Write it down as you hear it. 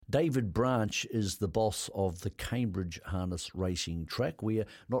David Branch is the boss of the Cambridge Harness Racing Track, where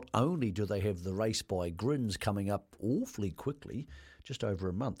not only do they have the race by Grins coming up awfully quickly, just over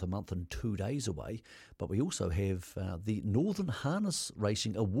a month and 2 days away, but we also have the Northern Harness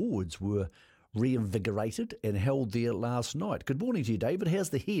Racing Awards were reinvigorated and held there last night. Good morning to you, David. How's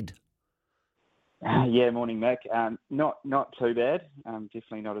the head? Yeah, morning, Mick. Not too bad.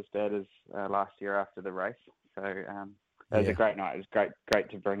 Definitely not as bad as last year after the race. So it was a great night. It was great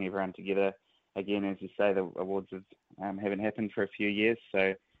to bring everyone together again. As you say, the awards haven't happened for a few years.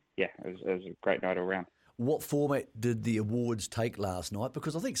 So yeah, it was a great night all round. What format did the awards take last night?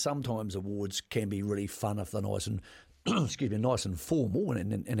 Because I think sometimes awards can be really fun if they're nice and nice and formal,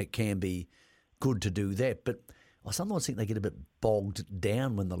 and it can be good to do that. But I sometimes think they get a bit bogged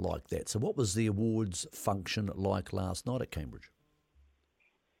down when they're like that. So what was the awards function like last night at Cambridge?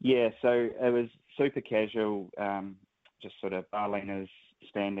 Yeah, so it was super casual, just sort of bar leaners,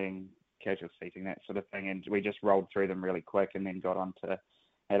 standing, casual seating, that sort of thing. And we just rolled through them really quick and then got on to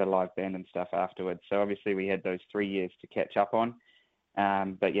had a live band and stuff afterwards. So obviously we had those 3 years to catch up on.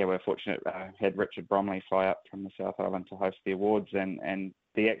 But yeah, we're fortunate. Had Richard Bromley fly up from the South Island to host the awards, and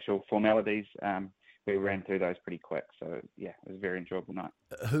the actual formalities, we ran through those pretty quick. So yeah, it was a very enjoyable night.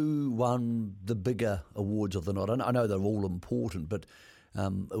 Who won the bigger awards of the night? I know they're all important, but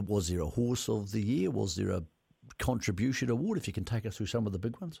was there a horse of the year? Was there a contribution award? If you can take us through some of the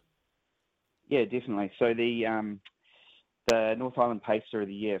big ones. Yeah, definitely. So the North Island Pacer of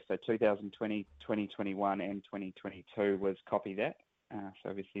the Year for 2020, 2021 and 2022 was Copy That. So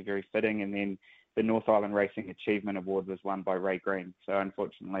obviously very fitting. And then the North Island Racing Achievement Award was won by Ray Green. So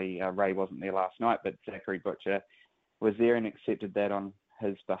unfortunately, Ray wasn't there last night, but Zachary Butcher was there and accepted that on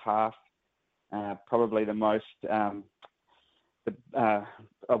his behalf. Probably the most,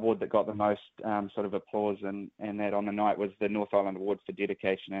 award that got the most sort of applause and that on the night was the North Island Award for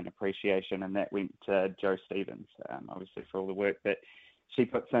Dedication and Appreciation, and that went to Jo Stevens, obviously for all the work that she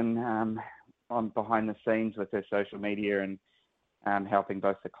puts in on behind the scenes with her social media and helping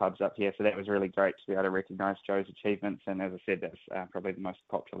both the clubs up here. So that was really great to be able to recognise Jo's achievements, and as I said, that's probably the most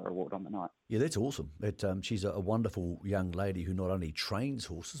popular award on the night. Yeah, that's awesome. She's a wonderful young lady who not only trains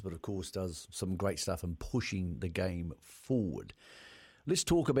horses, but of course does some great stuff in pushing the game forward. Let's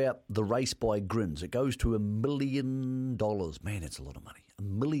talk about the race by Grins. It goes to $1 million. Man, that's a lot of money.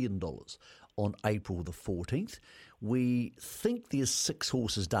 $1 million on April the 14th. We think there's 6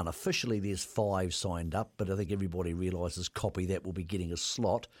 horses done. Officially, there's 5 signed up, but I think everybody realises Copy That will be getting a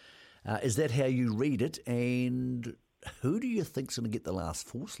slot. Is that how you read it? And who do you think's going to get the last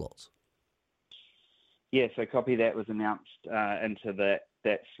 4 slots? Yeah, so Copy That was announced into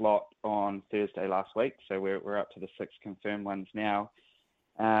that slot on Thursday last week. So we're up to the 6 confirmed ones now.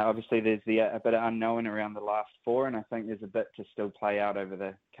 Obviously, there's a bit of unknown around the last 4, and I think there's a bit to still play out over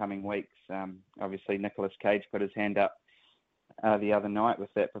the coming weeks. Obviously, Nicholas Cage put his hand up the other night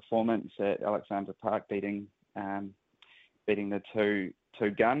with that performance at Alexandra Park, beating the two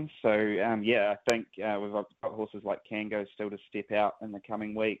guns. So, I think we've got horses like Kango still to step out in the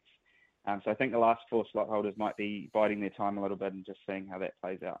coming weeks. So I think the last 4 slot holders might be biding their time a little bit and just seeing how that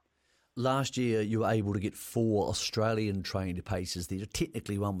plays out. Last year, you were able to get 4 Australian-trained pacers there.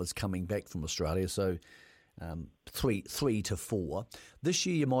 Technically, one was coming back from Australia, so 3 to 4. This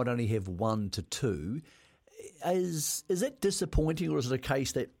year, you might only have 1 to 2. Is that disappointing, or is it a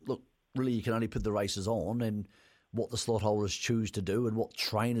case that, look, really you can only put the races on, and what the slot holders choose to do and what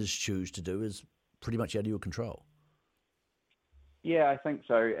trainers choose to do is pretty much out of your control? Yeah, I think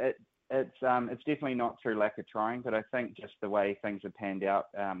so. It's definitely not through lack of trying, but I think just the way things have panned out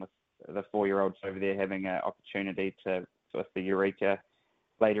with the 4-year-olds over there having an opportunity with the Eureka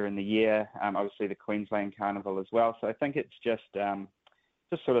later in the year, obviously the Queensland Carnival as well. So I think it's just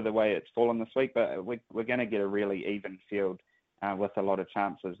sort of the way it's fallen this week, but we're going to get a really even field with a lot of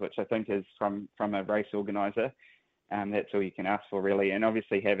chances, which I think is from a race organiser. That's all you can ask for, really. And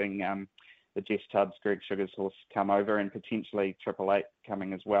obviously having the Jess Tubbs, Greg Sugar's horse come over, and potentially Triple Eight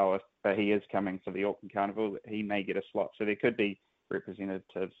coming as well. If he is coming for the Auckland Carnival, he may get a slot. So there could be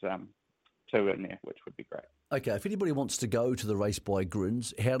representatives too in there, which would be great. Okay, if anybody wants to go to the race by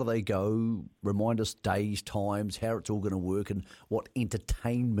Grins, how do they go? Remind us days, times, how it's all going to work, and what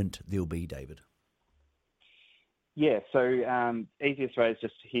entertainment there'll be, David. Yeah, so easiest way is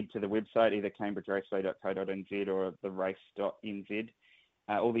just to head to the website, either cambridgeraceway.co.nz or therace.nz.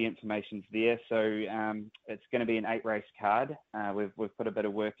 All the information's there. So it's going to be an 8-race card. We've put a bit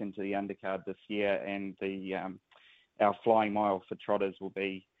of work into the undercard this year, and our flying mile for trotters will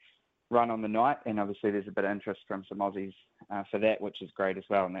be run on the night, and obviously there's a bit of interest from some Aussies for that, which is great as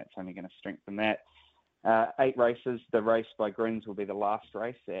well, and that's only going to strengthen that. 8 races. The race by Grins will be the last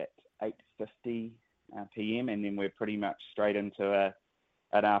race at 8:50 p.m. and then we're pretty much straight into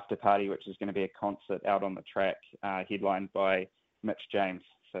an after party, which is going to be a concert out on the track, headlined by Mitch James.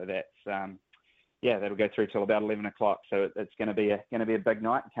 So that's that'll go through till about 11 o'clock. So it's going to be a big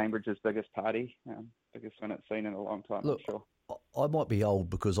night. Cambridge's biggest party, biggest one it's seen in a long time. Look, I'm sure. I might be old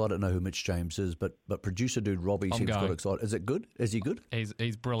because I don't know who Mitch James is, but producer dude Robbie seems quite excited. Is it good? Is he good?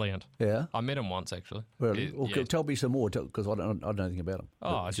 He's brilliant. Yeah, I met him once actually. Really? Tell me some more because I don't know anything about him.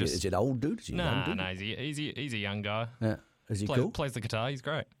 Oh, is it old dude? Is he young dude? No, he's a young guy. Yeah. Is he cool? Plays the guitar. He's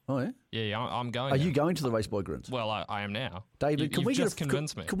great. Oh, yeah? Yeah, I'm going. Are you going to the race by Grins? Well, I am now. David, You've just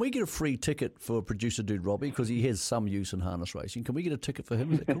convinced me. Can we get a free ticket for producer dude Robbie? Because he has some use in harness racing. Can we get a ticket for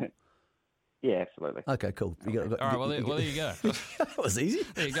him? Is that cool? Yeah, absolutely. Okay, cool. All right, well, there you go. That was easy.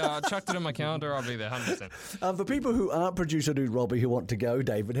 There you go. I chucked it in my calendar. I'll be there 100%. For people who aren't producer dude Robbie who want to go,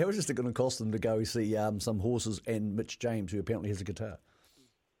 David, how is this going to cost them to go see some horses and Mitch James, who apparently has a guitar?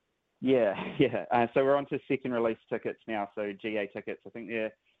 Yeah. So we're on to second release tickets now. So GA tickets, I think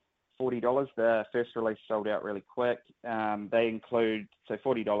they're $40. The first release sold out really quick. They include, so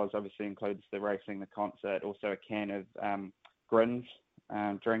 $40 obviously includes the racing, the concert, also a can of Grins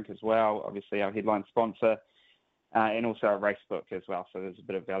drink as well, obviously our headline sponsor, and also a race book as well. So there's a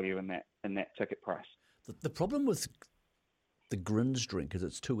bit of value in that ticket price. The problem with the Grins drink is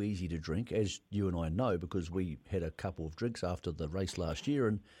it's too easy to drink, as you and I know, because we had a couple of drinks after the race last year,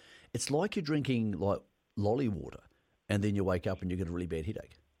 and it's like you're drinking like lolly water, and then you wake up and you get a really bad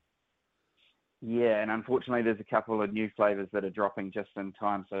headache. Yeah, and unfortunately there's a couple of new flavours that are dropping just in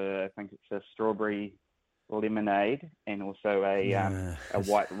time. So I think it's a strawberry lemonade and also a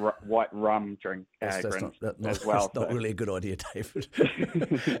white rum drink That's as well. That's not really a good idea, David.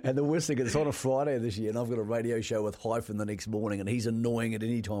 And the worst thing is it's on a Friday this year, and I've got a radio show with Hyphen the next morning, and he's annoying at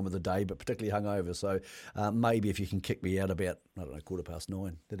any time of the day, but particularly hungover. So maybe if you can kick me out about,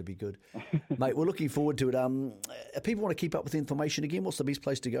 9:15, that'd be good. Mate, we're looking forward to it. If people want to keep up with the information again, what's the best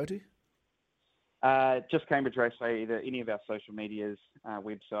place to go to? Just Cambridge Raceway, either any of our social medias,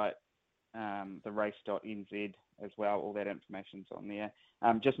 website, the race.nz as well. All that information's on there.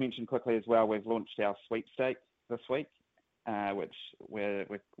 Just mention quickly as well, we've launched our sweepstake this week, which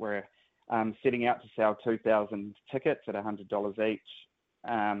we're setting out to sell 2,000 tickets at $100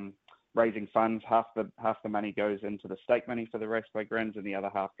 each, raising funds. Half the money goes into the stake money for the race by Grins, and the other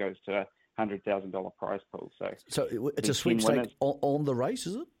half goes to a $100,000 prize pool. So it's a sweepstake on the race,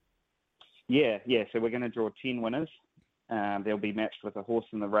 is it? Yeah. So we're going to draw 10 winners. They'll be matched with a horse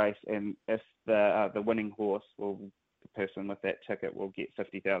in the race, and if the winning horse, the person with that ticket will get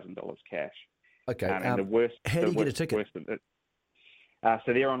 $50,000 cash. Okay. And how do you get a ticket? So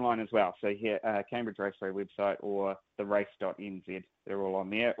they're online as well. So here, Cambridge Raceway website or the race.nz, they're all on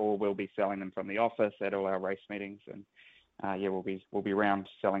there. Or we'll be selling them from the office at all our race meetings, and we'll be around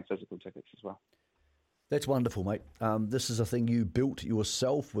selling physical tickets as well. That's wonderful, mate. This is a thing you built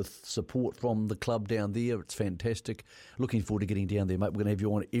yourself with support from the club down there. It's fantastic. Looking forward to getting down there, mate. We're going to have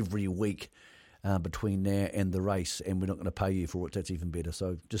you on every week between now and the race, and we're not going to pay you for it. That's even better.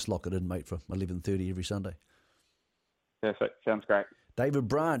 So just lock it in, mate, for 11:30 every Sunday. Perfect. Sounds great. David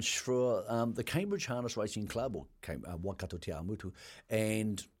Branch for the Cambridge Harness Racing Club, or Waikato Te Amutu,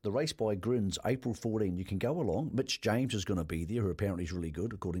 and the race by Grins, April 14. You can go along. Mitch James is going to be there, who apparently is really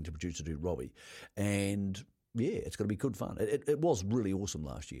good, according to producer dude Robbie. And yeah, it's going to be good fun. It was really awesome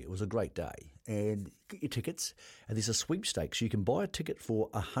last year. It was a great day. And get your tickets. And there's a sweepstakes. So you can buy a ticket for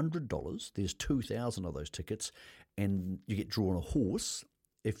 $100. There's 2,000 of those tickets, and you get drawn a horse.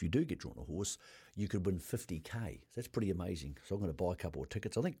 If you do get drawn a horse, you could win $50,000. That's pretty amazing. So I'm going to buy a couple of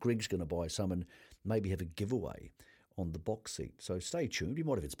tickets. I think Greg's going to buy some and maybe have a giveaway on the box seat. So stay tuned. You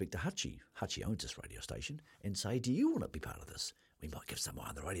might even speak to Hutchie. Hutchie owns this radio station, and say, do you want to be part of this? We might give someone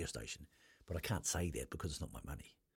on the radio station. But I can't say that because it's not my money.